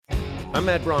I'm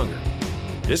Matt Bronger.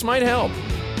 This might help.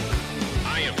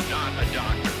 I am not a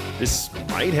doctor. This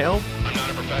might help. I'm not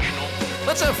a professional.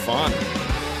 Let's have fun.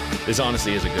 This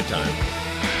honestly is a good time.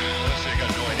 Honestly, I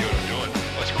got no idea what I'm doing.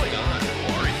 What's going on?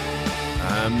 Who are you?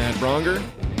 I'm Matt Bronger.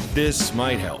 This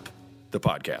might help. The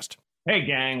podcast. Hey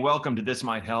gang, welcome to This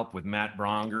Might Help with Matt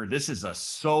Bronger. This is a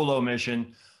solo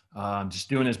mission. I'm just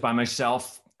doing this by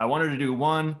myself. I wanted to do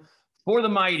one for the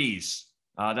Mighties.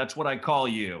 That's what I call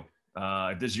you.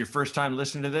 If this is your first time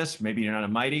listening to this, maybe you're not a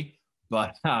Mighty,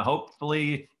 but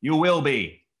hopefully you will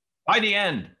be by the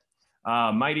end.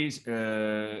 Mighties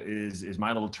is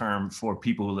my little term for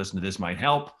people who listen to This Might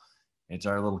Help. It's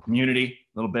our little community,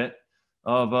 a little bit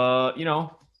of,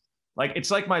 like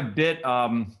it's like my bit,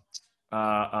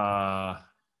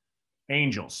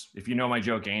 Angels. If you know my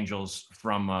joke, Angels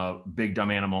from Big Dumb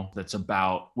Animal, that's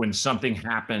about when something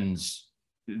happens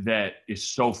that is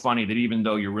so funny that even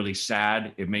though you're really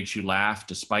sad, it makes you laugh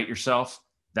despite yourself.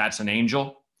 That's an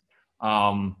angel.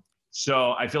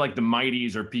 So I feel like the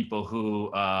Mighties are people who,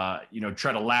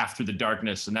 try to laugh through the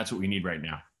darkness, and that's what we need right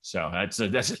now. So that's a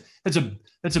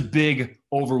big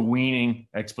overweening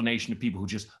explanation to people who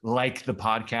just like the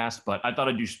podcast. But I thought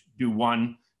I'd do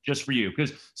one just for you,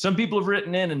 because some people have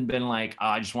written in and been like,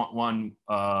 I just want one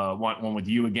with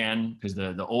you again. Because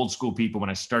the old school people,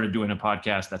 when I started doing a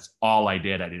podcast, that's all I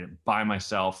did. I did it by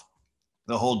myself.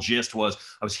 The whole gist was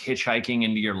I was hitchhiking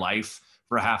into your life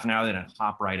for a half an hour, then I'd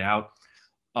hop right out.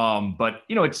 But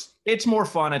it's more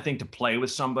fun, I think, to play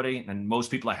with somebody. And most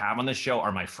people I have on this show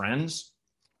are my friends.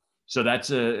 So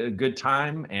that's a good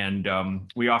time. And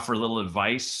we offer a little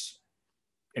advice,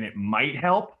 and it might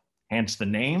help, hence the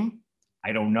name.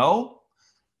 I don't know.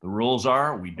 The rules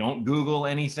are we don't Google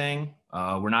anything.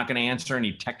 We're not going to answer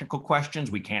any technical questions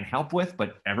we can't help with,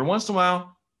 but every once in a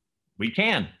while we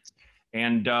can.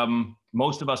 And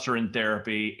most of us are in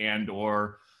therapy and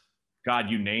or, God,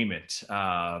 you name it,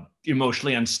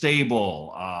 emotionally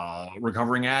unstable,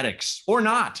 recovering addicts or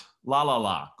not.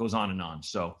 Goes on and on.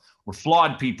 So we're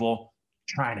flawed people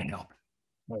trying to help.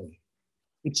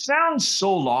 It sounds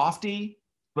so lofty,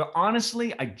 but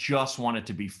honestly, I just want it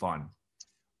to be fun.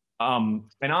 And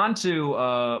on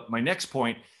to my next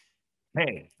point.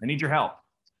 Hey, I need your help.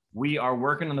 We are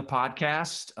working on the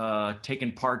podcast,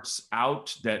 taking parts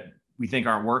out that we think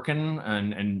aren't working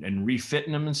and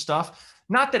refitting them and stuff.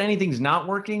 Not that anything's not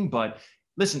working, but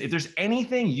listen, if there's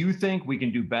anything you think we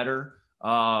can do better,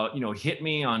 hit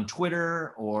me on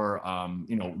Twitter or,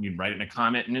 you can write it in a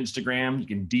comment on Instagram. You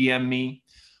can DM me.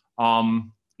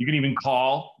 You can even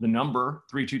call the number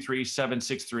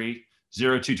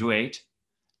 323-763-0228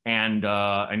 and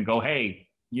go, hey,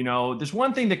 there's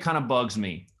one thing that kind of bugs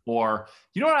me, or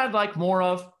you know what I'd like more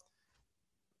of?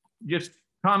 Just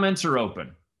comments are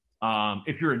open.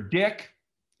 If you're a dick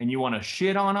and you want to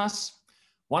shit on us,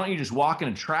 why don't you just walk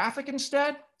into traffic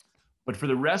instead? But for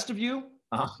the rest of you,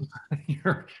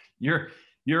 your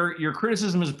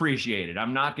criticism is appreciated.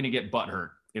 I'm not going to get butthurt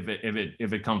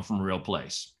if it comes from a real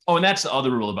place. Oh, and that's the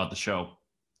other rule about the show.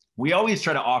 We always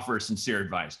try to offer sincere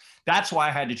advice. That's why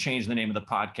I had to change the name of the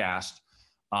podcast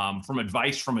from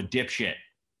Advice from a Dipshit,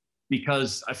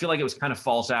 because I feel like it was kind of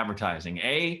false advertising.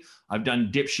 I've done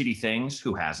dipshitty things.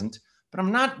 Who hasn't? But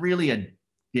I'm not really a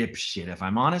dipshit, if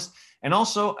I'm honest. And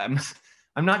also, I'm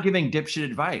not giving dipshit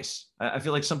advice. I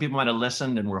feel like some people might have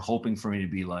listened and were hoping for me to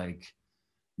be like,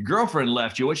 your girlfriend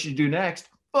left you. What should you do next?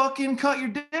 Fucking cut your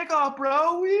dick off,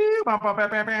 bro.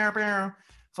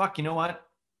 Fuck, you know what?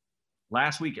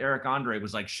 Last week, Eric Andre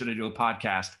was like, should I do a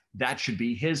podcast? That should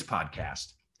be his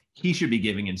podcast. He should be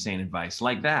giving insane advice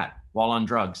like that while on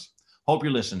drugs. Hope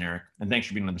you're listening, Eric. And thanks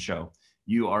for being on the show.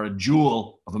 You are a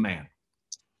jewel of a man.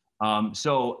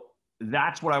 So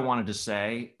that's what I wanted to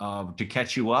say to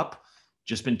catch you up.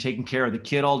 Just been taking care of the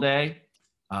kid all day.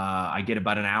 I get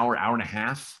about an hour and a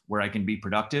half where I can be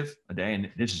productive a day.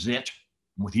 And this is it.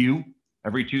 I'm with you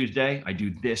every Tuesday. I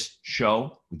do this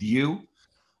show with you.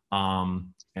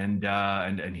 And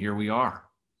here we are.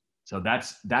 So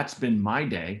that's been my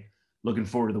day. Looking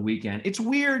forward to the weekend. It's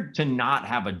weird to not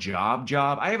have a job.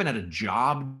 I haven't had a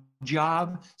job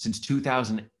since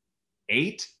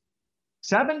 2008,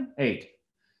 8.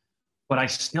 But I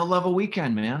still love a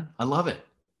weekend, man. I love it.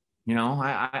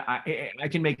 I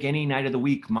can make any night of the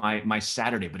week my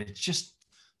Saturday, but it's just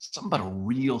something about a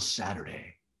real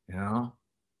Saturday, I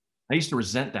used to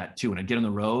resent that too. When I'd get on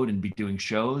the road and be doing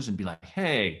shows and be like,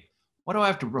 hey, why do I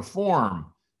have to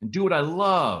perform and do what I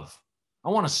love? I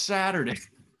want a Saturday.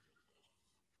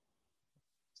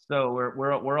 So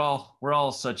we're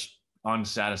all such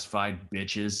unsatisfied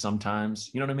bitches sometimes.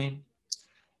 You know what I mean?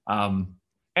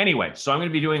 Anyway, so I'm going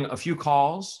to be doing a few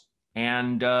calls,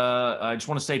 and I just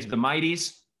want to say to the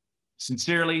Mighties,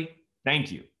 sincerely,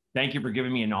 thank you. Thank you for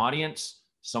giving me an audience,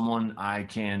 someone I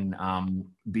can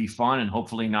be fun and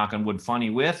hopefully, knock on wood, funny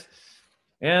with.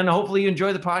 And hopefully you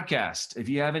enjoy the podcast. If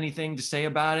you have anything to say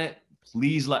about it,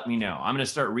 please let me know. I'm going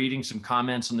to start reading some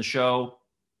comments on the show,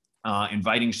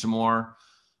 inviting some more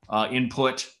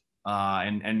input. You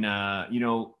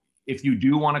know, if you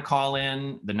do want to call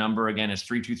in, the number again is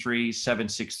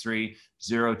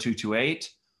 323-763-0228.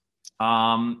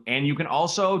 And you can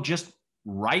also just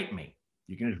write me.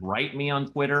 You can just write me on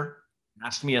Twitter,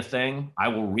 ask me a thing. I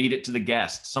will read it to the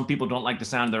guest. Some people don't like the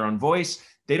sound of their own voice.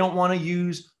 They don't want to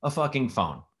use a fucking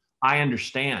phone. I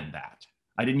understand that.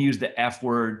 I didn't use the F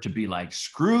word to be like,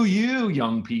 screw you,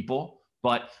 young people,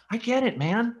 but I get it,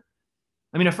 man.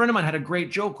 I mean, a friend of mine had a great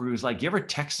joke where he was like, you ever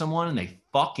text someone and they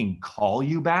fucking call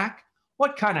you back?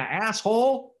 What kind of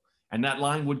asshole? And that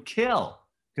line would kill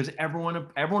because everyone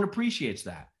appreciates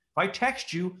that. If I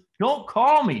text you, don't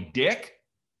call me, dick.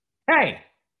 Hey.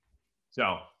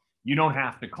 So you don't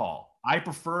have to call. I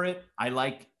prefer it. I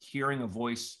like hearing a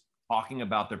voice talking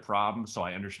about their problem so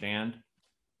I understand,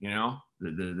 you know,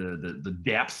 the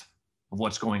depth of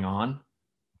what's going on.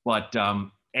 But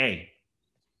hey,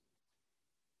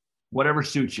 whatever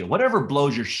suits you, whatever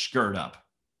blows your skirt up,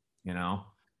 you know,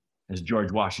 as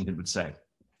George Washington would say.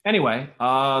 Anyway,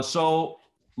 so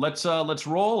let's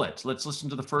roll it. Let's listen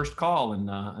to the first call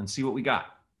and see what we got.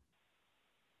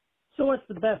 So what's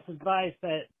the best advice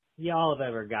that y'all have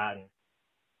ever gotten?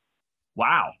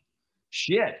 Wow.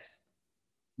 Shit.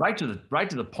 Right to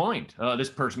the point. This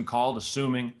person called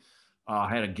assuming I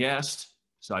had a guest.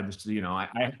 So I just, you know, I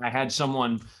had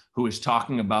someone who was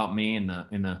talking about me in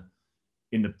the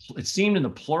it seemed in the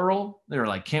plural. They were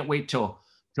like, can't wait till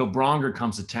Bronger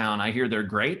comes to town. I hear they're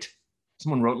great.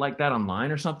 Someone wrote like that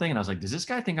online or something. And I was like, does this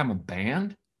guy think I'm a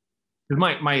band?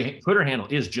 Because my Twitter handle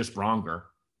is just Bronger.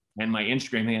 And my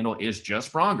Instagram handle is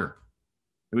just Bronger.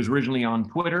 It was originally on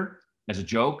Twitter as a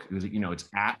joke. It was, you know, it's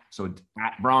at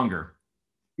Bronger.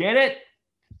 Get it?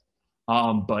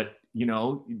 But you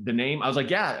know, the name, I was like,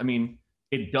 yeah, I mean,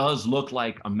 it does look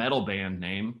like a metal band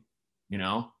name, you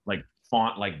know, like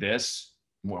font like this.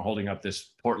 We're holding up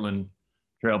this Portland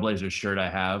Trailblazers shirt I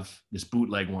have, this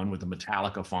bootleg one with the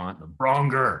Metallica font, the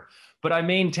Bronger. But I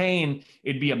maintain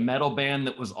it'd be a metal band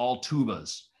that was all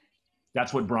tubas.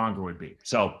 That's what Bronger would be.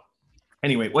 So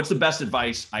anyway, what's the best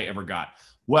advice I ever got?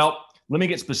 Well, let me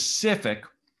get specific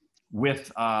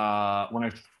with when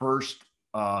I first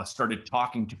started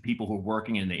talking to people who are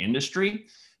working in the industry.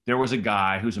 There was a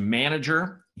guy who's a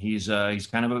manager. He's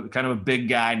kind of a big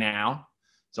guy now.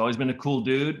 He's always been a cool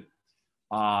dude.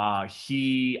 I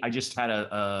just had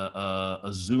a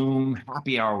Zoom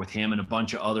happy hour with him and a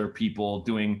bunch of other people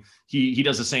doing. He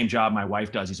does the same job my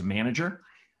wife does. He's a manager.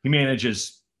 He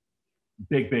manages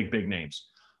big names.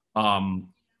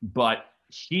 But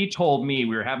he told me,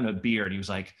 we were having a beer and he was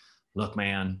like, look,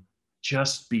 man,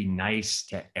 just be nice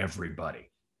to everybody.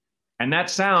 And that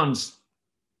sounds,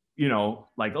 you know,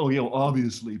 like, oh, you know,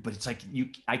 obviously, but it's like,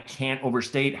 I can't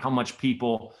overstate how much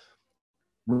people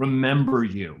remember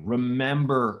you,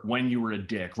 remember when you were a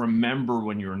dick, remember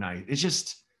when you were nice. It's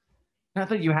just not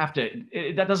that you have to,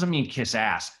 that doesn't mean kiss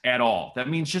ass at all. That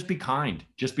means just be kind,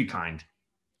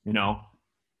 you know?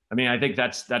 I mean, I think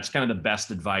that's kind of the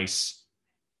best advice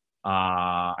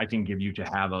I can give you to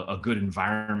have a good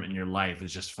environment in your life,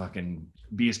 is just fucking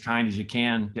be as kind as you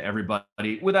can to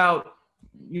everybody without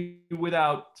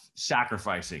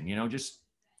sacrificing, you know, just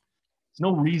there's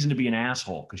no reason to be an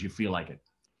asshole because you feel like it.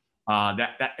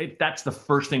 That's the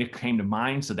first thing that came to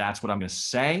mind. So that's what I'm going to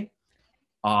say.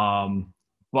 I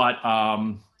got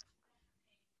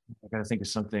to think of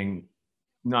something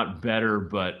not better,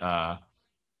 but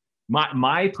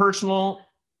my personal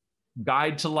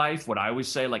guide to life, what I always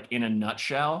say, like in a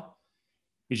nutshell,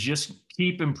 is just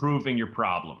keep improving your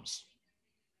problems.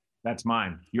 That's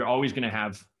mine. You're always going to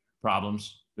have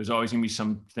problems. There's always going to be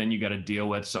something you got to deal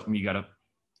with, something you got to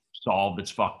solve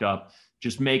that's fucked up.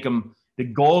 Just make them. The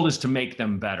goal is to make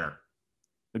them better.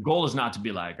 The goal is not to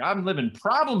be like, I'm living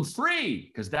problem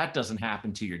free, because that doesn't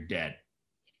happen till you're dead.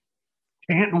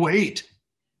 Can't wait.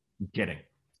 I'm kidding.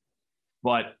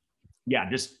 But yeah,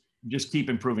 just keep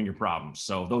improving your problems.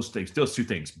 So those two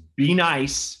things, be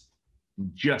nice,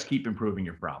 and just keep improving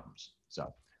your problems.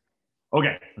 So,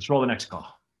 okay, let's roll the next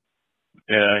call.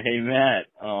 Hey, Matt.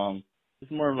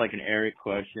 It's more of like an Eric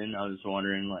question. I was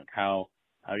wondering, like, how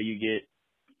do you get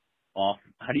off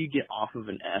of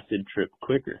an acid trip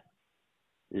quicker?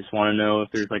 I just want to know if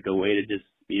there's like a way to just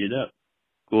speed it up.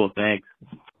 Cool, thanks.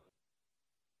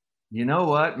 You know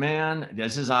what, man?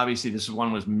 This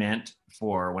one was meant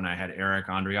for when I had Eric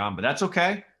Andre on, but that's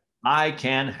okay. I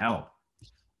can help.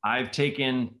 I've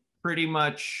taken pretty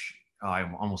much I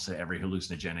almost said every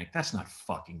hallucinogenic. That's not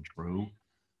fucking true.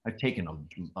 I've taken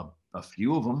a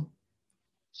few of them.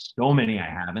 So many I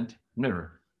haven't.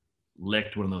 Never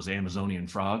licked one of those Amazonian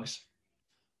frogs.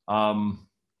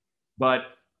 But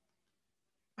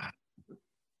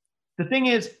the thing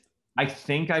is, I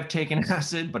think I've taken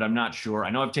acid, but I'm not sure. I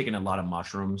know I've taken a lot of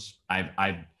mushrooms.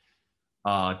 I've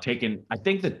taken, I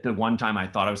think that the one time I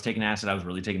thought I was taking acid, I was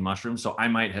really taking mushrooms. So I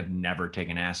might have never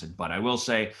taken acid, but I will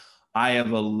say I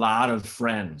have a lot of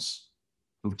friends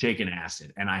who've taken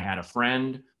acid. And I had a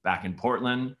friend back in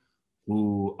Portland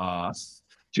who,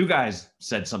 two guys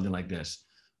said something like this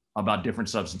about different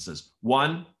substances.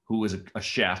 One who was a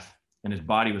chef and his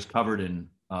body was covered in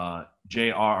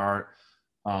J.R.R.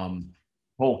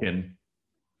 Tolkien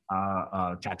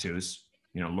tattoos,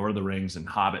 Lord of the Rings and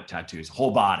Hobbit tattoos,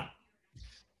 whole body.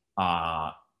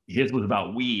 His was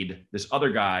about weed. This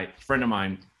other guy, friend of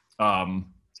mine,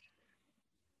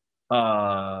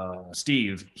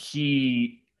 Steve,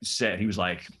 he said, he was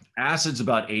like, acid's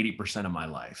about 80% of my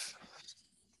life.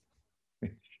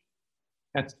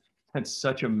 That's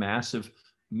such a massive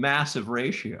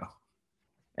ratio.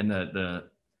 And the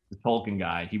Tolkien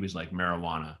guy, he was like,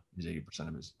 marijuana is 80%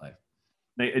 of his life.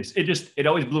 It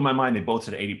always blew my mind. They both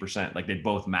said 80%, like they'd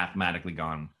both mathematically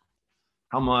gone,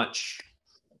 how much?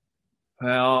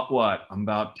 Well, what? I'm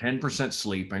about 10%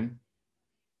 sleeping,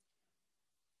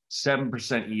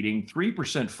 7% eating,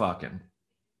 3% fucking,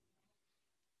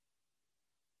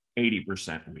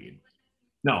 80% weed.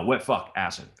 No, what fuck?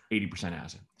 Acid. 80%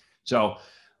 acid. So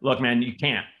look, man, you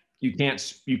can't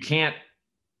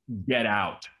get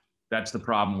out. That's the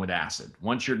problem with acid.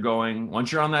 Once you're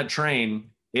on that train,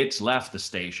 it's left the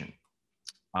station.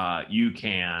 You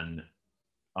can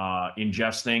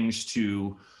ingest things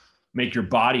to make your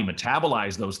body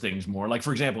metabolize those things more. Like,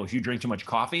 for example, if you drink too much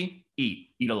coffee, eat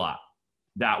a lot.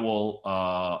 That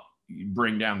will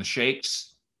bring down the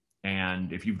shakes.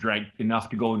 And if you've drank enough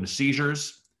to go into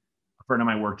seizures, a friend of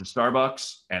mine worked at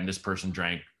Starbucks, and this person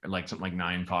drank like something like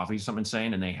 9 coffees, something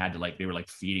insane, and they were like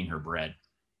feeding her bread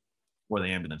before the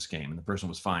ambulance came, and the person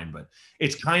was fine. But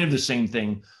it's kind of the same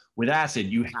thing with acid.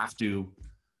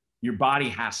 Your body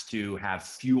has to have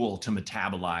fuel to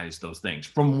metabolize those things.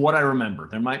 From what I remember,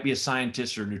 there might be a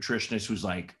scientist or nutritionist who's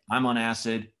like, I'm on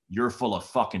acid, you're full of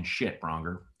fucking shit,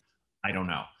 Bronger. I don't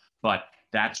know, but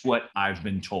that's what I've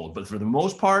been told. But for the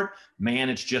most part, man,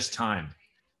 it's just time.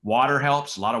 Water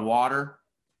helps, a lot of water.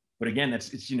 But again, that's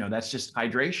just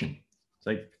hydration. It's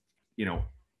like,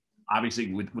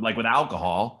 obviously with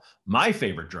alcohol, my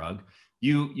favorite drug,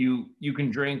 you can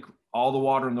drink all the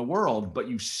water in the world, but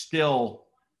you still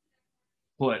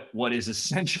put what is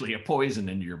essentially a poison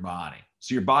into your body.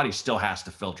 So your body still has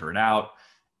to filter it out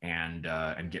and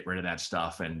get rid of that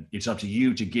stuff. And it's up to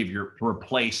you to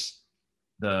replace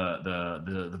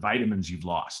the vitamins you've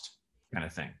lost, kind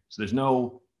of thing.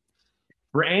 So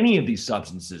for any of these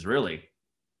substances, really,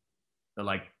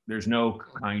 there's no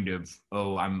kind of,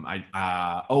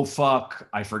 oh fuck,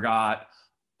 I forgot,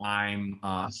 I'm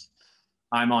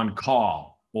on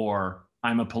call, or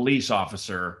I'm a police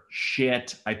officer.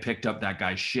 Shit, I picked up that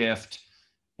guy's shift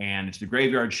and it's the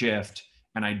graveyard shift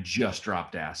and I just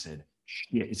dropped acid.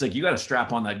 Shit. It's like, you got to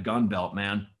strap on that gun belt,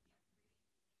 man.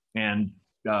 And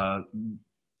God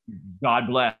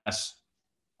bless.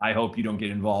 I hope you don't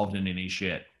get involved in any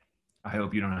shit. I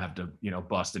hope you don't have to,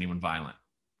 bust anyone violent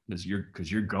because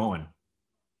you're going.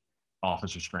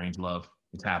 Officer Strangelove,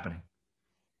 it's happening.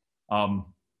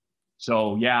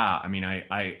 So yeah, I mean,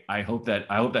 I hope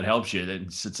that helps you.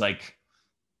 It's like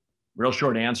real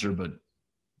short answer, but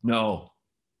no,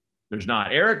 there's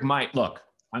not. Eric might look.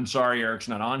 I'm sorry, Eric's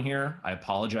not on here. I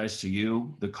apologize to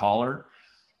you, the caller.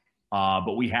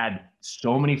 But we had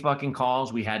so many fucking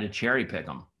calls. We had to cherry pick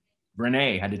them.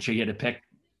 Renee had to pick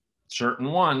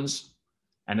certain ones,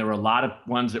 and there were a lot of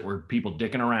ones that were people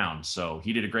dicking around. So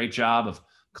he did a great job of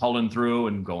culling through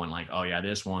and going like, oh yeah,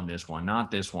 this one,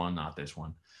 not this one, not this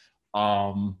one.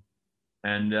 You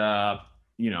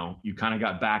kind of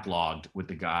got backlogged with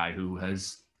the guy who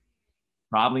has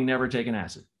probably never taken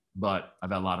acid, but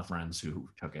I've had a lot of friends who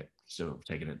took it. So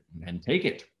take it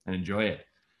and enjoy it.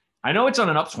 I know it's on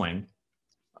an upswing.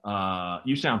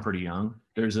 You sound pretty young.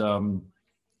 There's a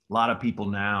lot of people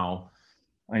now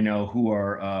I know who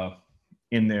are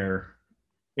in their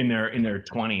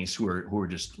 20s who are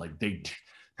just like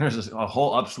there's a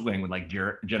whole upswing with like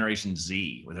Generation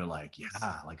Z where they're like,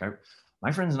 yeah, like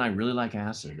my friends and I really like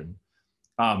acid.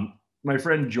 And my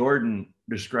friend Jordan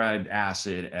described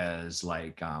acid as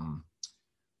like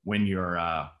when you're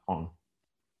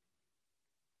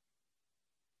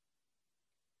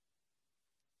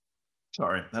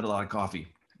sorry, I had a lot of coffee.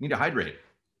 Need to hydrate.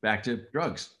 Back to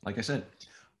drugs, like I said.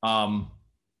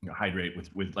 Hydrate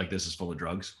with like this is full of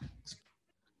drugs.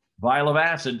 Vial of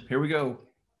acid. Here we go.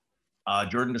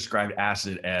 Jordan described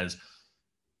acid as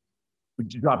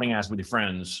dropping acid with your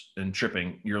friends and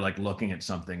tripping. You're like looking at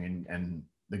something and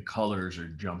the colors are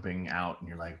jumping out and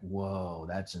you're like, whoa,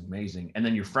 that's amazing. And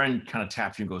then your friend kind of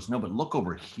taps you and goes, no, but look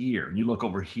over here. And you look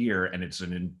over here and it's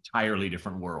an entirely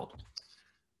different world.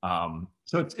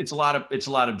 So it's a lot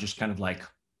of just kind of like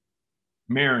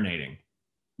marinating,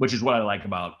 which is what I like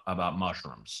about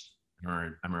mushrooms.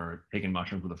 I remember taking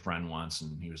mushrooms with a friend once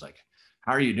and he was like,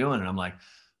 how are you doing? And I'm like,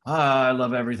 I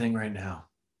love everything right now,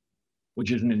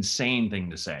 which is an insane thing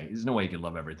to say. There's no way you could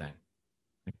love everything.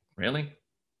 Like, really?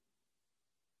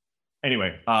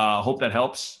 Anyway, hope that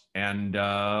helps. And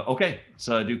okay,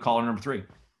 so do caller number 3.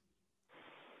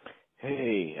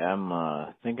 Hey,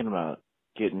 I'm thinking about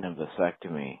getting a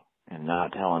vasectomy and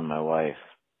not telling my wife.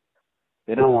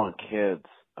 They don't want kids.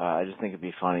 I just think it'd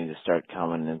be funny to start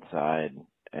coming inside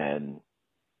and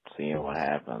seeing what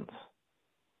happens.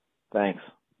 Thanks.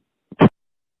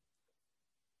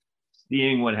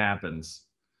 Seeing what happens.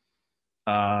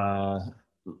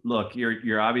 Look,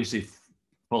 you're obviously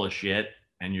full of shit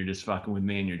and you're just fucking with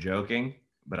me and you're joking,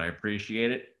 but I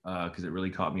appreciate it because it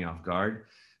really caught me off guard,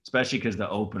 especially because the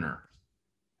opener.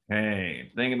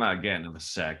 Hey, think about getting a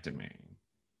vasectomy.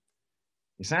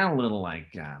 You sound a little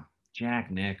like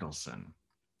Jack Nicholson.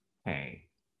 Hey,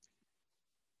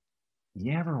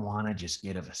 you ever want to just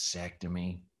get a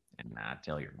vasectomy and not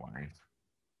tell your wife?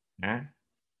 Huh?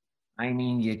 I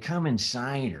mean, you come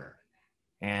inside her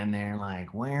and they're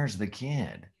like, where's the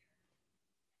kid?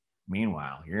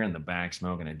 Meanwhile, you're in the back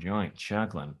smoking a joint,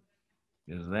 chuckling,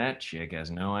 because that chick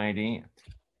has no idea.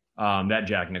 That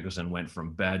Jack Nicholson went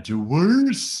from bad to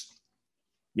worse.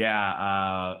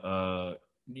 Yeah,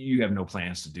 you have no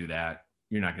plans to do that.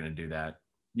 You're not going to do that.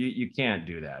 You can't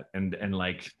do that. And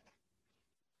like,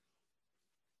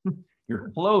 your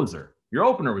closer, your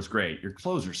opener was great. Your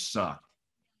closer sucked.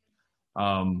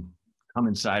 Come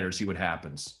inside her, see what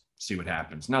happens. See what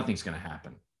happens. Nothing's going to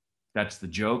happen. That's the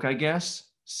joke, I guess.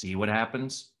 See what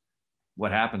happens.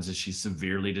 What happens is she's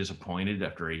severely disappointed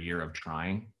after a year of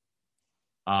trying.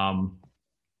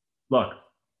 Look,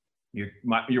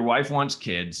 your wife wants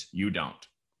kids. You don't.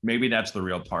 Maybe that's the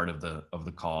real part of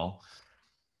the call.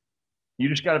 You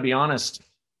just got to be honest.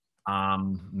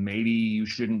 Maybe you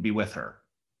shouldn't be with her,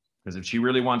 because if she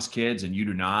really wants kids and you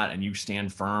do not, and you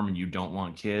stand firm and you don't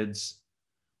want kids,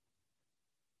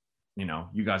 you know,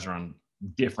 you guys are on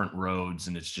different roads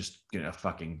and it's just a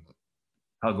fucking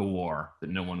tug of war that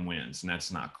no one wins. And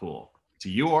that's not cool to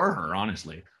you or her,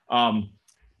 honestly.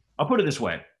 I'll put it this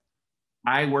way.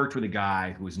 I worked with a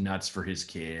guy who was nuts for his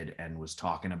kid and was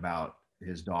talking about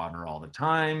his daughter all the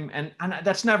time. And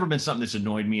that's never been something that's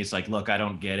annoyed me. It's like, look, I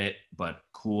don't get it, but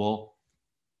cool.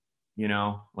 You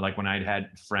know, like when I'd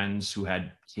had friends who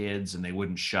had kids and they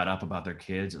wouldn't shut up about their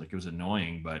kids, like it was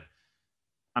annoying, but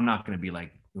I'm not going to be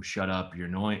like, oh, shut up, you're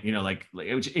annoying. You know, like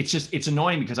it's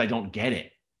annoying because I don't get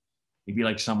it. It'd be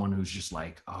like someone who's just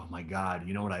like, oh my God,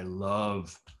 you know what I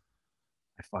love?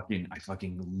 I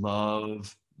fucking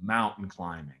love mountain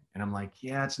climbing. And I'm like,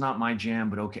 yeah, it's not my jam,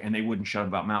 but okay. And they wouldn't shut up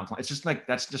about mountain climbing. It's just like,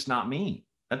 that's just not me.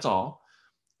 That's all.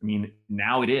 I mean,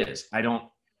 now it is. I don't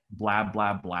blab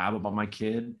about my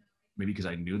kid, maybe because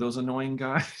I knew those annoying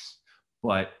guys,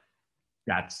 but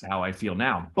that's how I feel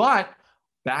now. But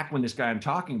back when this guy I'm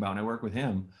talking about, and I work with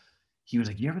him, he was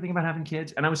like, you ever think about having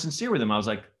kids? And I was sincere with him. I was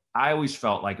like, I always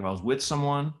felt like if I was with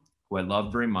someone who I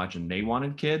loved very much and they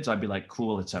wanted kids, I'd be like,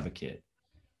 cool, let's have a kid.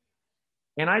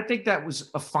 And I think that was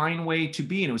a fine way to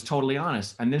be. And it was totally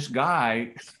honest. And this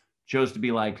guy chose to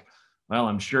be like, well,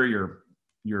 I'm sure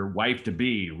your wife to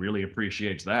be really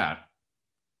appreciates that.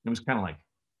 And it was kind of like,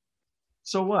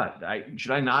 so what?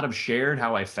 Should I not have shared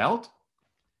how I felt?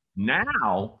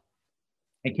 Now,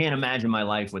 I can't imagine my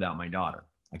life without my daughter.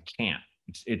 I can't.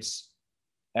 It's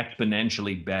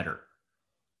exponentially better.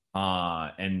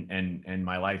 And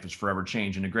my life is forever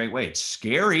changed in a great way. It's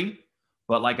scary,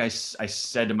 but like I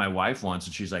said to my wife once,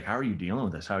 and she's like, how are you dealing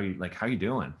with this? How are you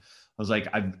doing? I was like,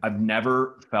 I've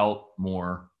never felt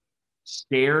more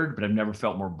scared, but I've never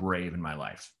felt more brave in my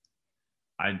life.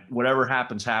 Whatever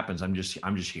happens. I'm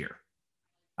just here.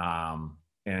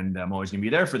 And I'm always gonna be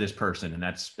there for this person. And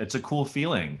it's a cool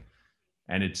feeling.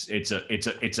 And it's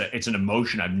an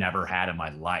emotion I've never had in my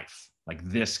life, like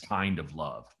this kind of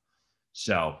love.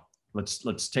 So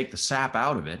let's take the sap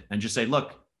out of it and just say,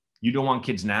 look, you don't want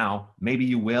kids now. Maybe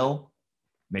you will.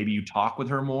 Maybe you talk with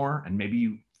her more and maybe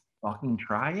you fucking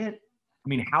try it. I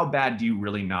mean, how bad do you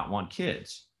really not want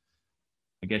kids?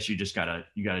 I guess you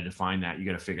gotta define that. You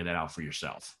gotta figure that out for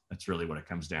yourself. That's really what it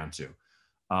comes down to.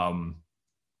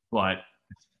 But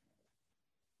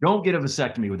Don't get a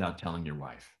vasectomy without telling your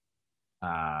wife.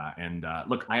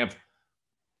 Look,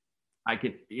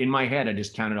 in my head, I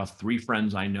just counted off 3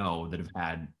 friends I know that have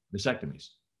had vasectomies.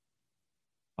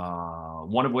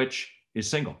 One of which is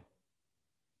single.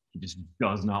 He just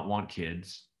does not want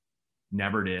kids.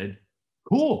 Never did.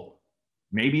 Cool.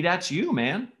 Maybe that's you,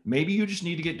 man. Maybe you just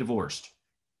need to get divorced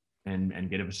and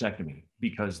get a vasectomy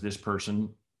because this person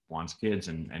wants kids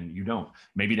and you don't.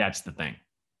 Maybe that's the thing.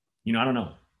 I don't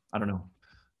know.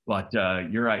 But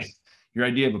your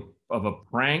idea of a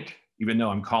prank, even though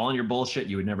I'm calling your bullshit,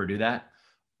 you would never do that,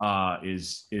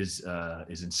 is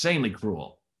insanely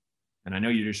cruel. And I know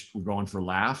you're going for a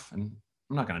laugh, and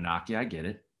I'm not going to knock you. I get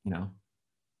it.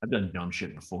 I've done dumb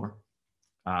shit before.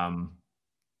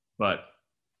 But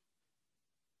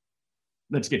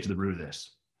let's get to the root of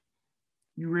this.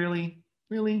 You really,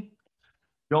 really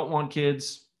don't want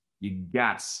kids? You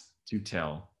gots to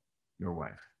tell your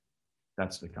wife.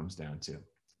 That's what it comes down to.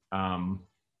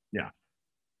 Yeah.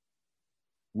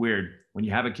 Weird. When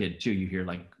you have a kid too, you hear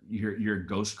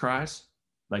ghost cries.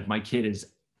 Like my kid is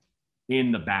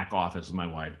in the back office with my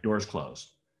wife, doors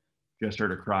closed. Just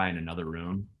heard her cry in another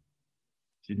room.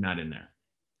 She's not in there.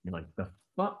 You're like, the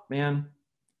fuck, man?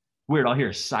 Weird. I'll hear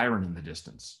a siren in the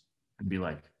distance and be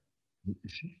like,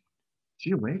 is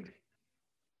she awake?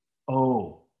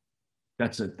 Oh,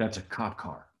 that's a cop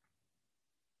car.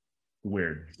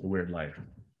 Weird life.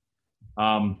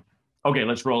 Okay,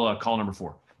 let's roll call number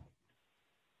 4.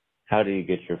 How do you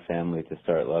get your family to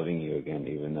start loving you again,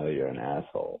 even though you're an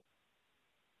asshole?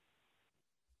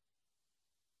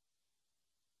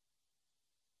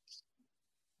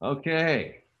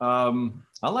 Okay. I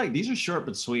like these are short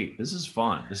but sweet. This is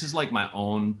fun. This is like my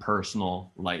own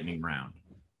personal lightning round.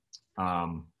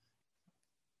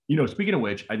 Speaking of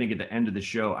which, I think at the end of the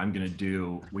show, I'm gonna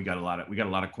do. We got a lot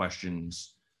of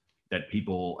questions that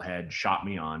people had shot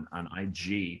me on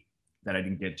IG that I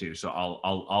didn't get to. So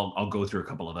I'll go through a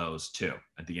couple of those too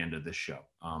at the end of this show.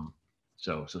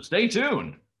 So stay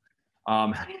tuned.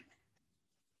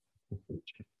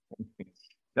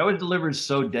 That was delivered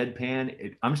so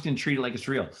deadpan. I'm just gonna treat it like it's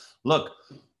real. Look,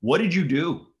 what did you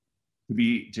do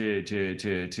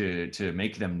to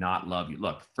make them not love you?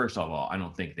 Look, first of all, I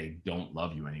don't think they don't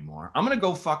love you anymore. I'm gonna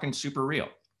go fucking super real.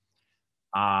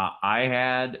 I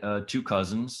had 2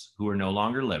 cousins who are no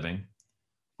longer living,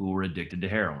 who were addicted to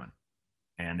heroin,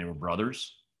 and they were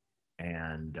brothers.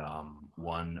 And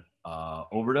one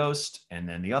overdosed, and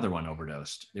then the other one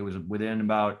overdosed. It was within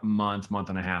about a month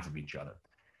and a half of each other.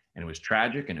 And it was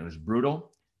tragic and it was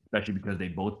brutal, especially because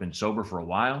they'd both been sober for a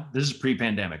while. This is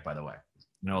pre-pandemic, by the way.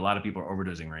 A lot of people are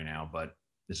overdosing right now, but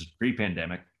this is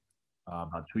pre-pandemic,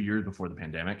 about 2 years before the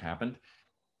pandemic happened.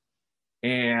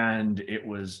 And it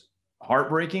was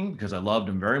heartbreaking because I loved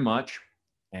them very much.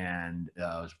 And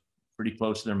I was pretty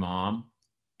close to their mom.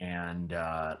 And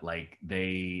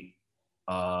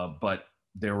but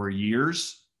there were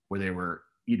years where they were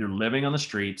either living on the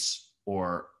streets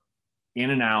or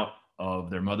in and out of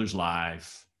their mother's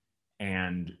life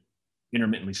and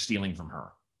intermittently stealing from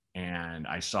her. And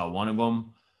I saw one of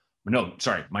them. No,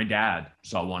 sorry, my dad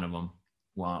saw one of them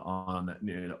on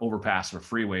the overpass of a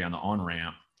freeway on the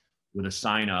on-ramp with a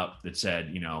sign up that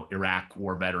said, Iraq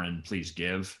war veteran, please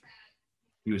give.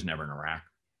 He was never in Iraq.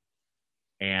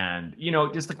 And,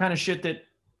 just the kind of shit that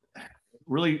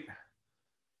really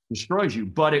destroys you,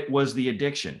 but it was the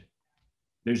addiction.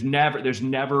 There's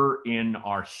never in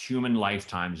our human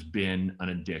lifetimes been an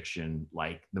addiction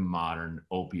like the modern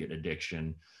opiate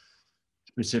addiction,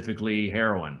 specifically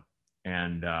heroin,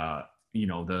 and the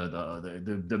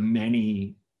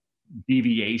many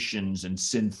deviations and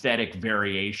synthetic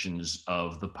variations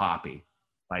of the poppy.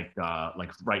 Like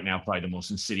right now, probably the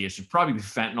most insidious would probably be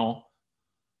fentanyl,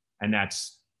 and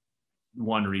that's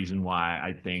one reason why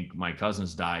I think my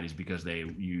cousins died is because they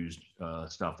used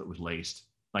stuff that was laced.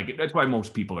 Like that's why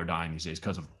most people are dying these days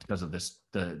because of this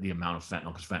the amount of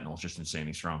fentanyl, because fentanyl is just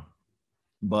insanely strong.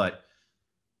 But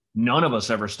none of us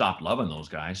ever stopped loving those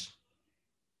guys.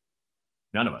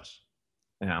 None of us,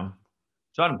 So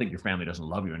I don't think your family doesn't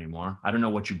love you anymore. I don't know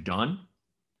what you've done,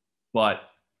 but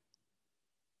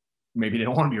maybe they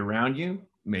don't want to be around you.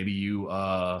 Maybe you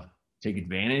take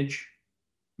advantage.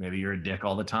 Maybe you're a dick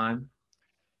all the time.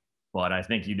 But I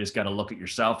think you just got to look at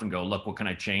yourself and go, look, what can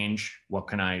I change? What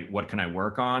can I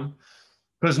work on?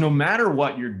 Because no matter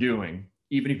what you're doing,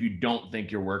 even if you don't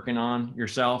think you're working on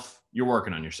yourself, you're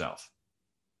working on yourself.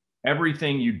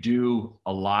 Everything you do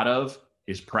a lot of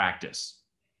is practice.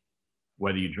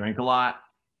 Whether you drink a lot,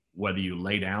 whether you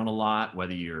lay down a lot,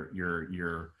 whether you're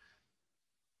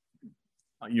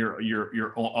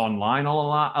online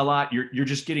a lot, you're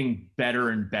just getting better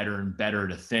and better and better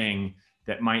at a thing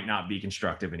that might not be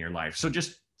constructive in your life. So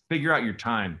just figure out your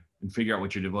time and figure out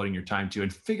what you're devoting your time to,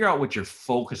 and figure out what you're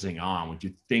focusing on, what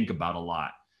you think about a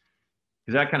lot,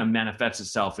 because that kind of manifests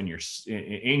itself in your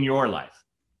life.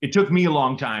 It took me a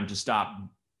long time to stop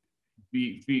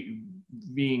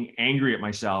being angry at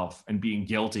myself and being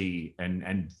guilty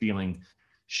and feeling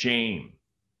shame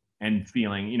and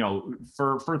feeling, you know,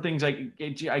 for things I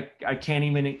can't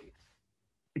even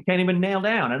nail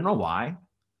down. I don't know why,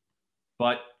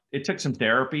 but it took some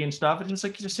therapy and stuff. It's just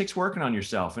like, it just takes working on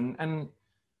yourself. And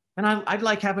I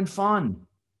like having fun.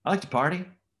 I like to party.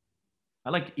 I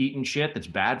like eating shit that's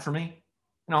bad for me.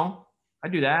 You know, I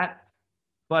do that,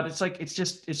 but it's like, it's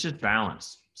just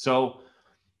balance. So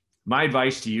my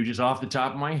advice to you, just off the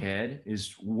top of my head,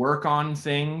 is work on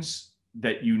things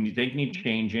that you think need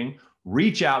changing.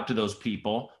 Reach out to those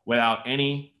people without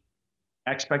any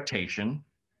expectation.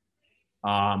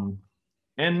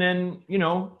 And then, you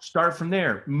know, start from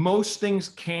there. Most things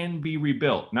can be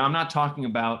rebuilt. Now, I'm not talking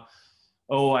about,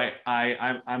 oh, I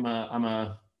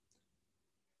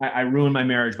ruined my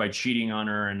marriage by cheating on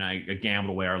her and I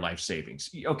gambled away our life savings.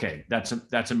 Okay, that's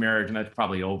a marriage and that's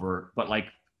probably over. But like,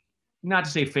 not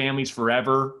to say family's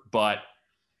forever, but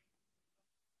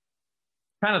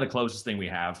kind of the closest thing we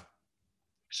have.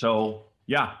 So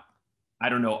yeah, I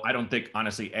don't know. I don't think,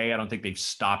 honestly, I don't think they've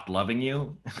stopped loving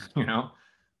you, you know,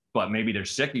 but maybe they're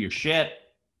sick of your shit.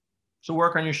 So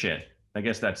work on your shit. I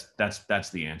guess that's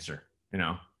the answer, you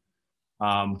know?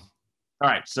 All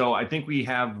right. So I think we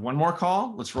have one more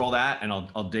call. Let's roll that and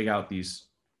I'll dig out these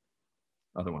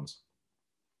other ones.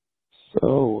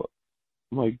 So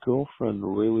my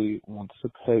girlfriend really wants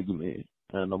to peg me,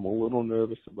 and I'm a little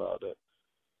nervous about it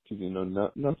because, you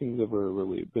know, nothing's ever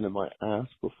really been in my ass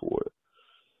before.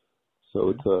 So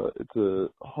it's a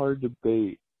hard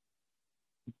debate,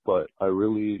 but I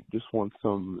really just want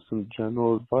some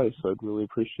general advice. I'd really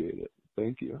appreciate it.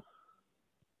 Thank you.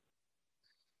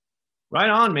 Right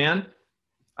on, man.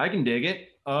 I can dig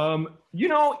it. You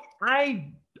know,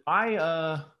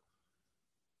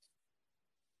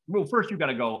 well, first you got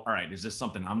to go, all right, is this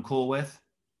something I'm cool with?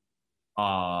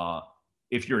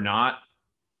 If you're not,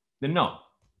 then no.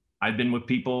 I've been with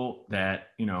people that,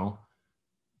 you know,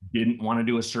 didn't want to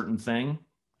do a certain thing,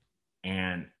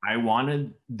 and I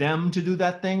wanted them to do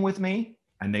that thing with me.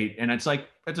 And it's like,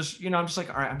 I just, you know, I'm just like,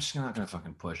 all right, I'm just not going to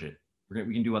fucking push it.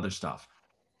 We can do other stuff.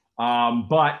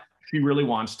 But she really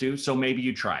wants to. So maybe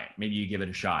you try it. Maybe you give it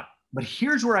a shot. But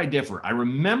here's where I differ. I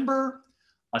remember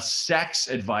a sex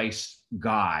advice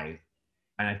guy,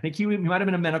 and I think he might have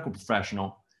been a medical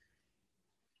professional.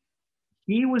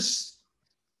 He was,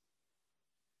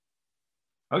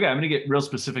 okay, I'm going to get real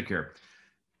specific here.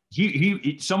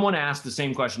 Someone asked the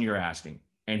same question you're asking,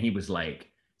 and he was like,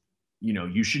 you know,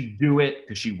 you should do it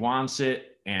because she wants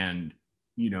it. And,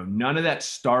 you know, none of that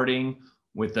starting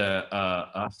with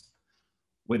I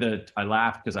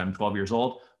laughed because I'm 12 years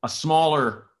old, a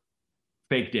smaller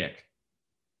fake dick.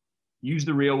 Use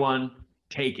the real one,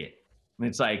 take it. And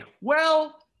it's like,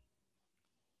 well,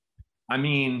 I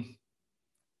mean,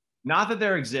 not that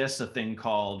there exists a thing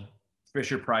called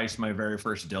Fisher Price, my very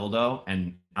first dildo,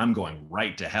 and I'm going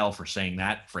right to hell for saying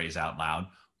that phrase out loud,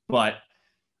 but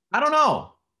I don't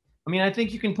know. I mean, I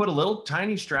think you can put a little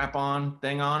tiny strap-on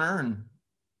thing on her and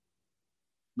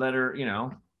let her, you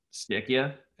know, stick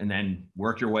you, and then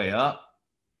work your way up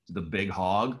to the big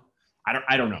hog. I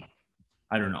don't know.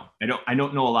 I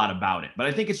don't know a lot about it, but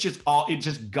I think it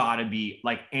just gotta be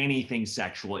like anything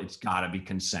sexual. It's gotta be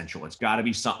consensual. It's gotta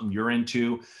be something you're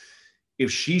into. If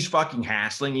she's fucking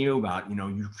hassling you about, you know,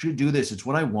 you should do this, it's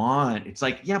what I want. It's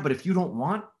like, yeah, but if you don't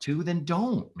want to, then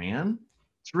don't, man.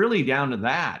 It's really down to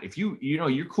that. If you know,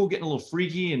 you're cool getting a little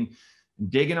freaky and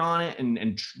digging on it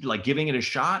and like giving it a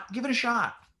shot, give it a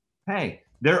shot. Hey,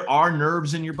 there are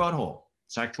nerves in your butthole,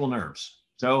 sexual nerves.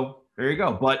 So there you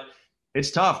go. But it's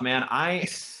tough, man.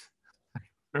 Let's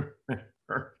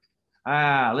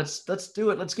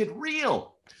do it. Let's get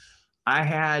real. I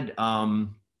had, I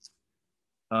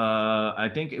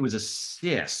think it was a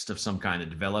cyst of some kind that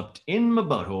developed in my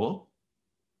butthole.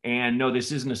 And no,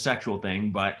 this isn't a sexual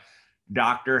thing, but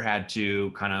doctor had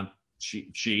to kind of,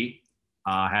 she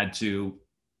had to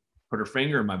put her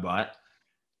finger in my butt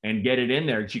and get it in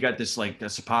there. She got this like a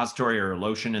suppository or a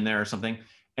lotion in there or something.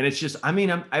 And it's just, I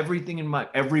mean, everything in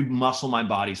every muscle in my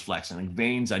body's flexing. Like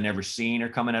veins I never seen are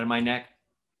coming out of my neck.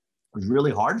 It was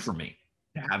really hard for me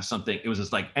to have something. It was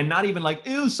just like, and not even like,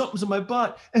 ew, something's in my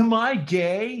butt. Am I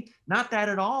gay? Not that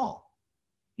at all.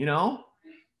 You know,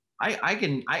 I've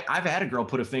had a girl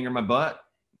put a finger in my butt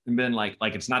and been like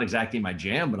it's not exactly my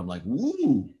jam, but I'm like,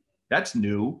 ooh, that's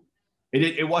new.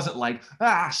 It wasn't like,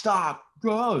 stop,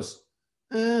 gross.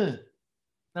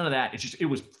 None of that. It's just, it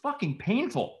was fucking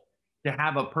painful to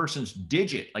have a person's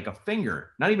digit, like a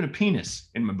finger, not even a penis,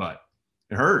 in my butt.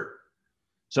 It hurt.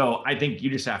 So I think you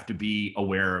just have to be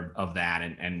aware of that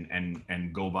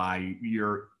and go by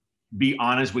be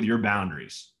honest with your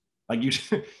boundaries. Like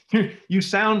you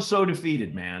sound so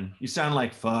defeated, man. You sound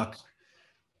like, fuck,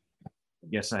 I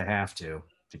guess I have to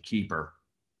keep her.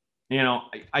 You know,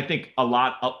 I think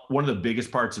one of the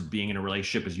biggest parts of being in a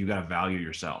relationship is you got to value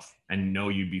yourself and know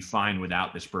you'd be fine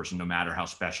without this person, no matter how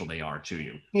special they are to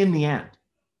you in the end.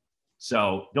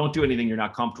 So don't do anything you're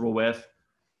not comfortable with.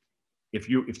 If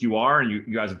you are, and you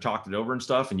guys have talked it over and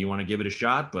stuff, and you want to give it a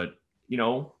shot, but you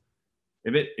know,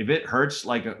 if it hurts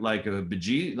like a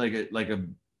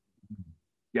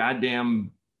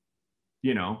goddamn,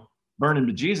 you know, burning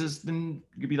bejesus, then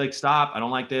you could be like, stop, I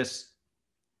don't like this.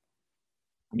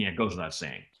 I mean, it goes without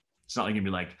saying. It's not like you'd be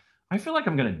like, I feel like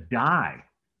I'm gonna die.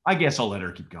 I guess I'll let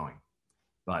her keep going.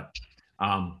 But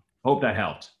hope that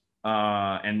helped.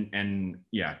 And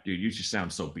yeah, dude, you just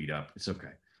sound so beat up. It's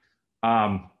okay.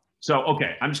 So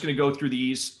okay, I'm just gonna go through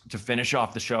these to finish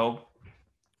off the show.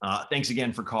 Thanks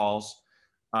again for calls.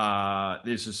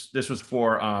 This was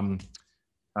for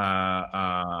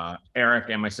Eric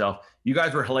and myself. You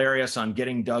guys were hilarious on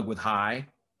getting Doug with high.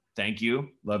 Thank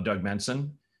you. Love Doug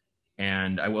Benson.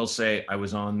 And I will say I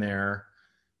was on there.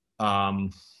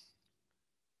 I'm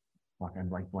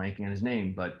like blanking on his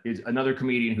name, but it's another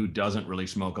comedian who doesn't really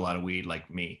smoke a lot of weed like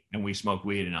me. And we smoke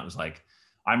weed, and I was like,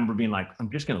 I remember being like,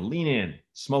 I'm just gonna lean in,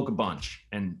 smoke a bunch,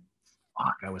 and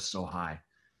fuck, I was so high.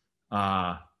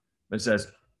 It says,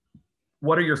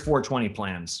 what are your 420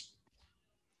 plans?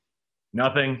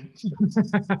 Nothing.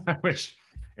 I wish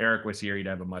Eric was here. He'd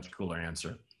have a much cooler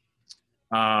answer.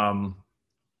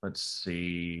 Let's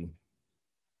see.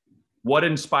 What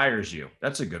inspires you?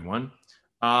 That's a good one.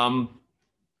 I'm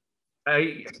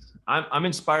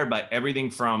inspired by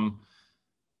everything from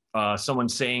someone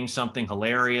saying something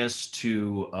hilarious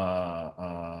to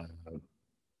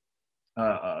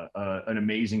an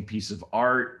amazing piece of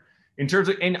art. In terms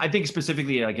of, and I think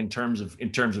specifically like in terms of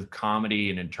comedy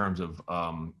and in terms of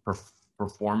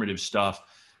performative stuff.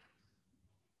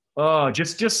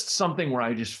 Just something where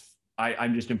I'm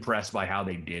just impressed by how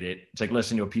they did it. It's like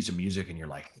listening to a piece of music and you're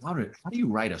like, how do you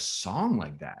write a song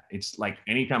like that? It's like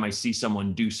anytime I see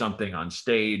someone do something on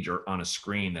stage or on a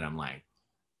screen that I'm like,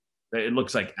 it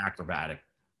looks like acrobatic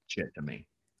shit to me.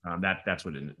 That's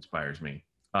what inspires me.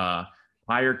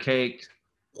 Pyre cake.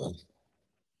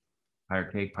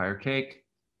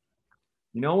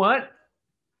 You know what?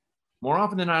 More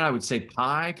often than not, I would say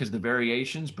pie because the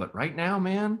variations, but right now,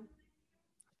 man,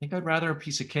 I think I'd rather a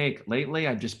piece of cake. Lately,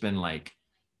 I've just been like,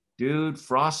 dude,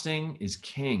 frosting is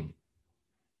king.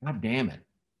 God damn it.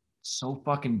 So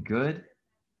fucking good.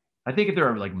 I think if there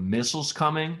are like missiles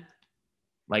coming,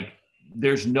 like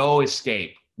there's no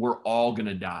escape. We're all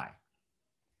gonna die.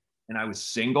 And I was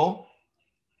single,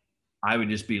 I would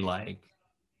just be like,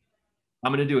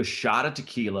 I'm gonna do a shot of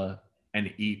tequila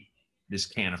and eat this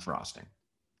can of frosting.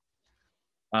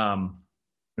 I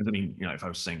mean, you know, if I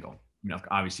was single, you know,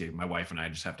 obviously my wife and I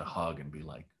just have to hug and be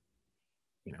like,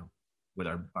 you know, with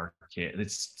our kid.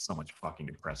 It's so much fucking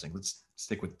depressing. Let's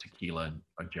stick with tequila and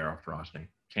a jar of frosting.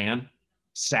 Can,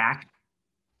 sack,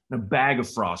 and a bag of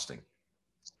frosting.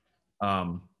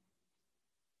 Let's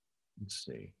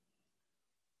see.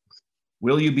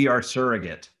 Will you be our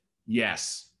surrogate?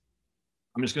 Yes.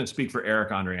 I'm just going to speak for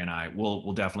Eric, Andre, and I.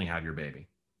 We'll definitely have your baby.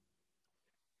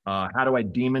 How do I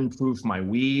demon-proof my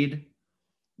weed?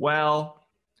 Well,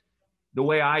 the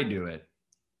way I do it,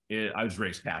 I was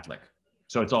raised Catholic.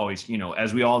 So it's always, you know,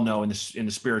 as we all know in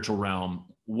the spiritual realm,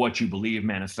 what you believe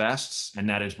manifests, and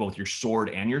that is both your sword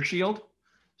and your shield.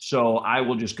 So I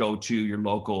will just go to your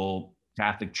local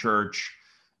Catholic church,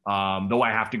 though I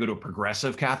have to go to a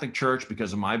progressive Catholic church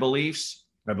because of my beliefs.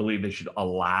 I believe they should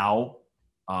allow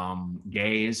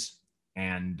gays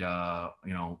and,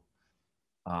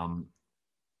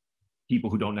 people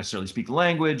who don't necessarily speak the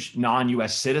language,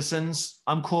 non-US citizens,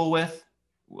 I'm cool with.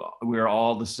 We're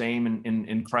all the same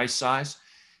in Christ's eyes.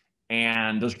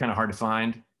 And those are kind of hard to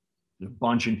find. There's a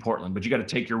bunch in Portland, but you got to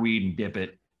take your weed and dip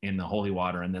it in the holy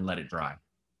water and then let it dry.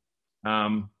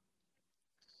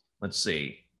 Let's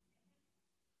see.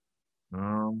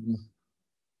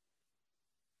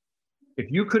 If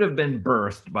you could have been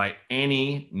birthed by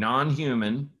any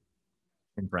non-human,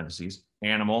 in parentheses,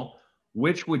 animal,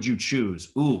 which would you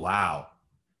choose? Ooh, wow.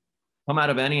 Come out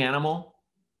of any animal?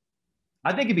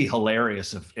 I think it'd be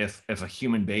hilarious if a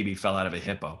human baby fell out of a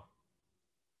hippo. As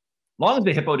long as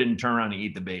the hippo didn't turn around and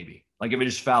eat the baby. Like if it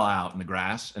just fell out in the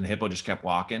grass and the hippo just kept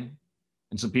walking.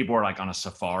 And some people are like on a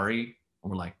safari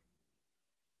and we're like,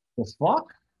 the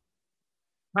fuck?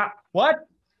 What?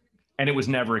 And it was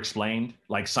never explained.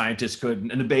 Like scientists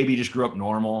couldn't, and the baby just grew up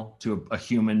normal to a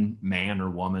human man or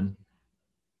woman.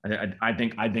 I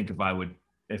think if I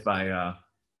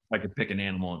could pick an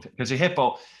animal, because a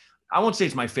hippo, I won't say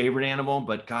it's my favorite animal,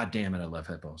 but God damn it, I love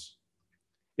hippos.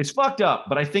 It's fucked up,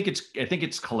 but I think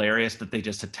it's hilarious that they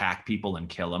just attack people and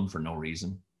kill them for no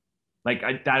reason. Like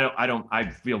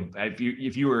I feel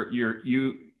if you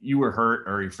were hurt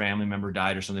or your family member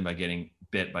died or something by getting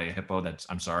bit by a hippo,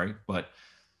 I'm sorry, but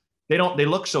they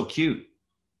look so cute.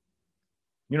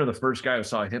 You know, the first guy who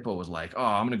saw a hippo was like, "Oh,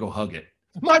 I'm gonna go hug it."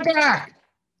 My back.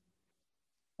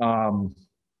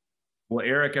 Will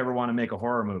Eric ever want to make a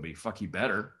horror movie? Fuck, you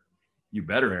better. You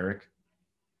better, Eric.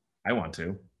 I want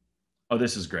to. Oh,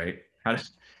 this is great. How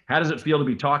does it feel to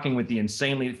be talking with the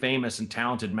insanely famous and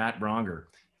talented Matt Bronger?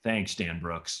 Thanks, Dan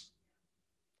Brooks.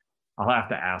 I'll have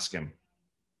to ask him.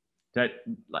 That,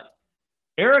 like,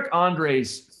 Eric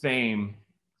Andre's fame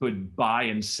could buy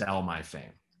and sell my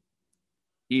fame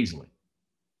easily.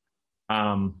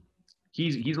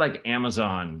 He's like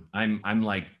Amazon. I'm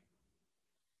like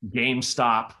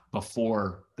GameStop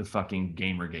before the fucking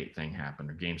Gamergate thing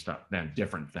happened, or GameStop, then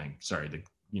different thing. Sorry,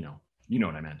 you know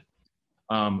what I meant.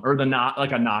 Or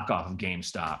like a knockoff of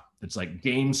GameStop. It's like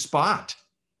GameSpot.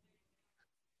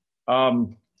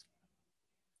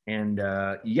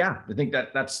 Yeah, I think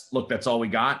that's all we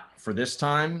got for this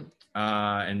time.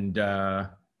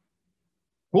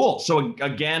 Cool. So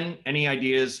again, any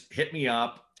ideas, hit me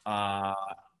up,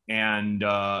 and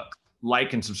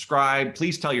like and subscribe.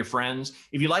 Please tell your friends.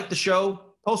 If you like the show,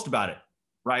 post about it,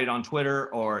 right, on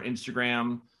Twitter or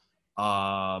Instagram,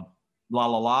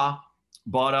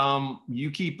 But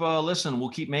you keep listening. We'll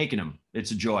keep making them.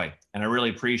 It's a joy. And I really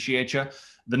appreciate you.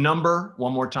 The number,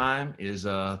 one more time, is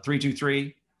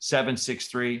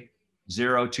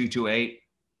 323-763-0228.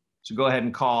 So go ahead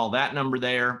and call that number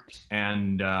there,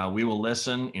 and we will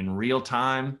listen in real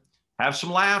time, have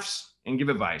some laughs, and give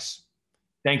advice.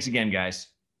 Thanks again, guys.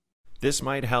 This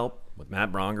Might Help with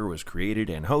Matt Bronger was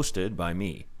created and hosted by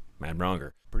me, Matt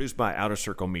Bronger. Produced by Outer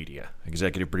Circle Media.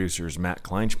 Executive producers Matt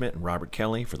Kleinschmidt and Robert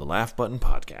Kelly for the Laugh Button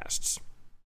Podcasts.